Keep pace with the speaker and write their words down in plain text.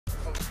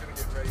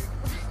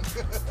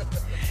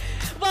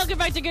Welcome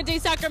back to Good Day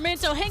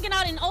Sacramento. Hanging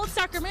out in Old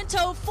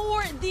Sacramento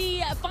for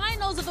the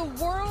finals of the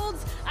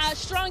world's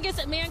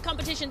strongest man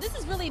competition. This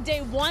is really day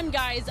one,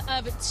 guys,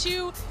 of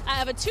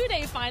a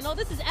two-day final.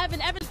 This is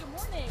Evan. Evan, good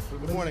morning.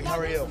 Good morning. How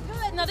are you?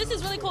 Good. Now, this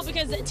is really cool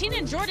because Tina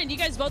and Jordan, you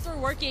guys both were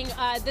working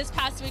this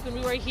past week when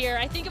we were here.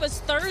 I think it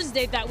was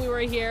Thursday that we were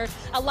here.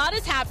 A lot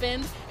has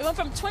happened. It went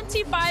from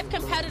 25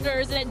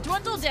 competitors and it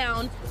dwindled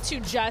down to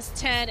just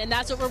 10, and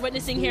that's what we're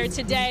witnessing here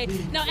today.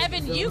 Now,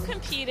 Evan, you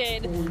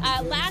competed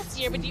last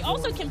year, but you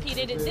also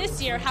competed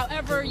this year.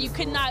 However, you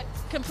could not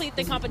complete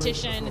the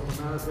competition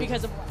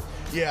because of what?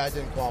 Yeah, I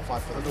didn't qualify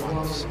for the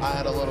finals. I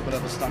had a little bit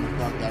of a stomach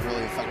bug that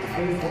really affected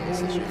my performance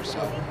this year.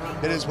 So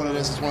it is what it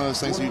is. It's one of those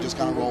things that you just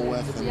kind of roll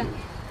with and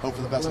hope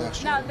for the best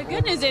next year. Now, the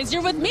good news is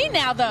you're with me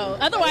now, though.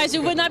 Otherwise, we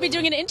would not be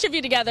doing an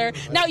interview together.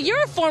 Now,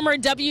 you're a former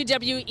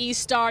WWE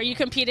star. You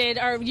competed,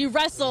 or you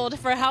wrestled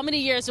for how many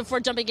years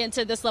before jumping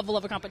into this level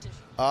of a competition?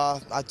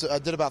 I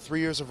did about 3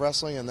 years of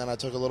wrestling, and then I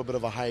took a little bit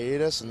of a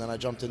hiatus, and then I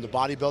jumped into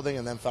bodybuilding,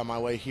 and then found my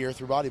way here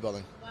through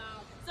bodybuilding.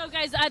 So,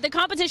 guys, the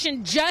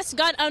competition just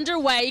got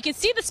underway. You can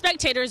see the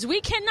spectators. We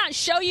cannot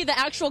show you the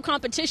actual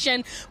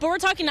competition, but we're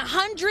talking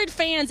 100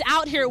 fans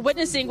out here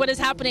witnessing what is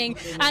happening.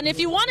 And if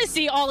you want to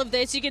see all of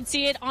this, you can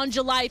see it on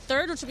July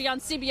 3rd, which will be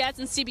on CBS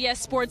and CBS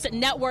Sports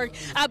Network.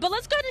 But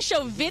let's go ahead and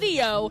show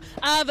video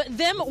of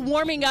them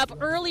warming up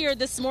earlier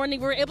this morning.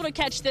 We were able to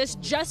catch this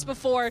just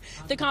before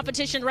the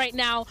competition right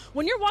now.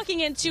 When you're walking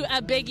into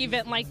a big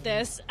event like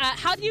this,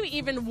 how do you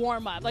even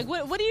warm up? Like,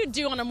 what do you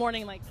do on a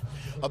morning like this?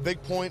 A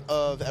big point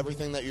of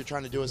everything that you're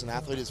trying to do as an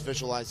athlete is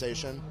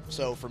visualization.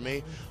 So for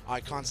me, I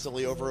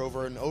constantly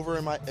over and over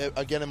in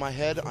my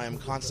head, I am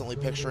constantly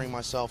picturing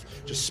myself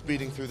just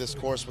speeding through this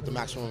course with the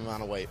maximum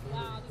amount of weight.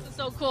 Wow, this is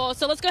so cool.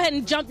 So let's go ahead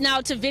and jump now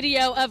to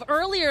video of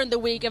earlier in the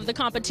week of the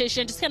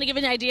competition, just kind of give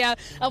an idea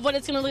of what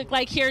it's going to look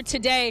like here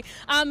today.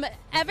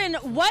 Evan,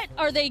 what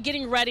are they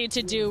getting ready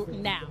to do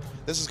now?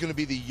 This is going to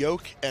be the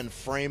yoke and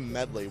frame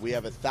medley. We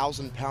have a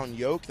 1,000-pound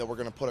yoke that we're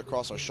going to put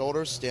across our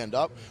shoulders, stand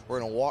up. We're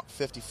going to walk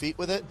 50 feet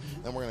with it.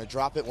 Then we're going to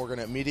drop it. And we're going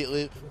to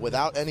immediately,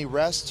 without any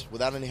rest,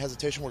 without any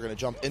hesitation, we're going to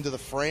jump into the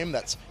frame.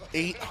 That's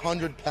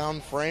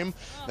 800-pound frame.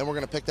 Then we're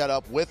going to pick that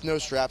up with no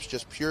straps,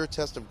 just pure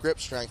test of grip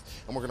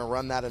strength. And we're going to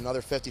run that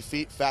another 50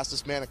 feet.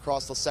 Fastest man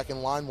across the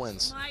second line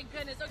wins. My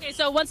goodness. Okay,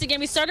 so once again,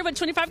 we started with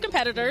 25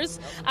 competitors.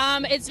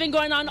 It's been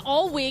going on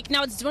all week.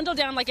 Now it's dwindled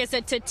down, like I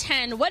said, to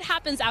 10. What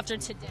happens after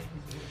today?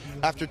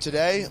 After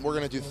today, we're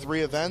going to do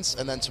 3 events,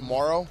 and then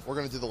tomorrow, we're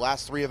going to do the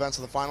last 3 events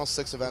of the finals,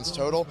 6 events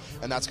total,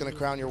 and that's going to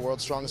crown your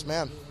world's strongest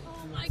man.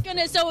 Oh my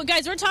goodness. So,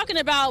 guys, we're talking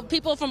about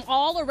people from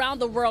all around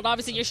the world.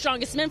 Obviously, your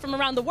strongest men from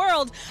around the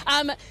world.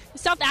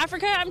 South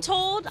Africa, I'm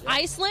told,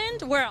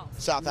 Iceland, where else?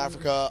 South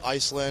Africa,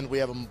 Iceland. We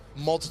have a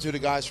multitude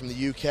of guys from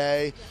the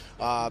UK.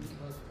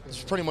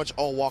 It's pretty much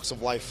all walks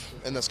of life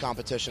in this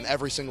competition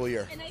every single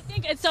year. And I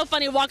think it's so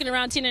funny walking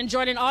around Tina and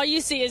Jordan. All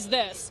you see is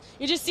this.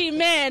 You just see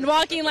men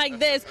walking like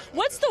this.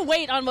 What's the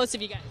weight on most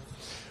of you guys?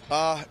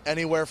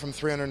 Anywhere from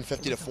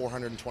 350 to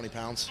 420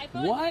 pounds. I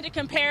feel like I need to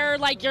compare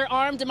like your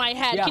arm to my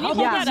head. Can you hold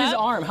that up? His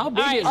arm? How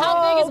big is it?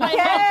 How big is my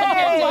head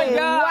compared to my you?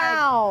 God.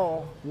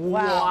 Wow.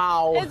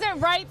 Wow. Is it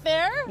right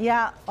there?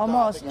 Yeah,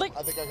 almost. I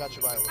think I got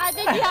you by a little. I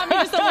think you have me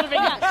just a little bit.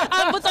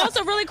 Yeah. What's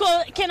also really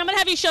cool, Ken, I'm going to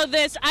have you show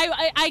this.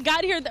 I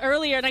got here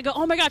earlier and I go,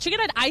 oh my gosh, you get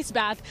an ice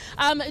bath.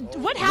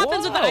 What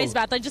happens with the ice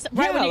bath? Like just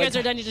right when you guys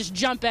are done, you just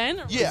jump in?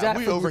 Or? Yeah,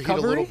 we overheat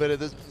a little bit.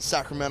 The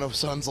Sacramento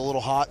sun's a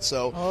little hot,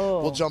 so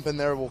we'll jump in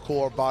there. We'll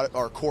cool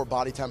our core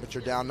body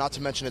temperature down. Not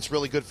to mention, it's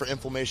really good for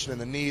inflammation in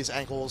the knees,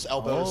 ankles,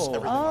 elbows,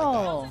 everything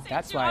like that.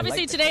 That's why.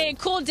 Obviously, today it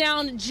cooled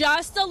down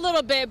just a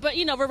little bit, but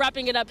you know we're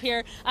wrapping it up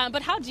here.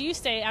 But how do you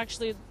stay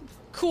actually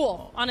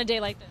cool on a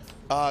day like this?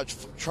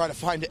 Try to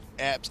find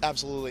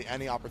absolutely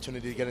any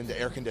opportunity to get into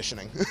air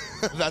conditioning.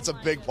 That's a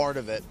big part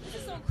of it.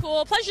 So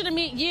cool. Pleasure to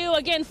meet you.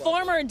 Again,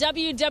 former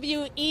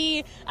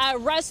WWE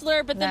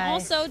wrestler, but then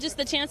also just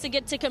the chance to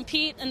get to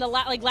compete in the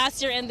like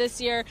last year and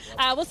this year.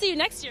 We'll see you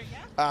next year, yeah?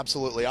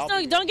 Absolutely.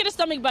 Don't get a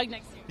stomach bug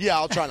next year. Yeah,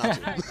 I'll try not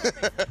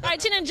to. All right,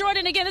 Tina and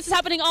Jordan, again, this is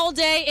happening all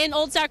day in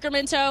Old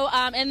Sacramento.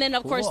 And then,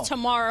 of course,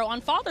 tomorrow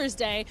on Father's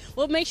Day,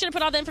 we'll make sure to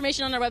put all the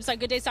information on our website,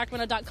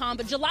 gooddaysacramento.com.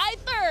 But July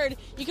 3rd,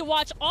 you can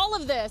watch all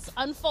of this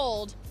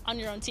unfold on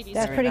your own TV.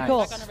 That's pretty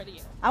cool. Back on over to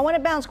you. I want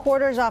to bounce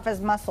quarters off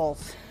his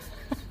muscles.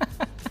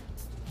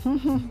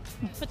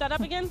 Put that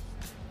up again.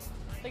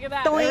 Look at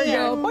that. Doing, There you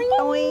go.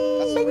 doing,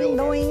 That's the real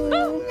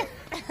doing.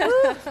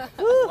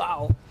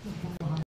 Wow.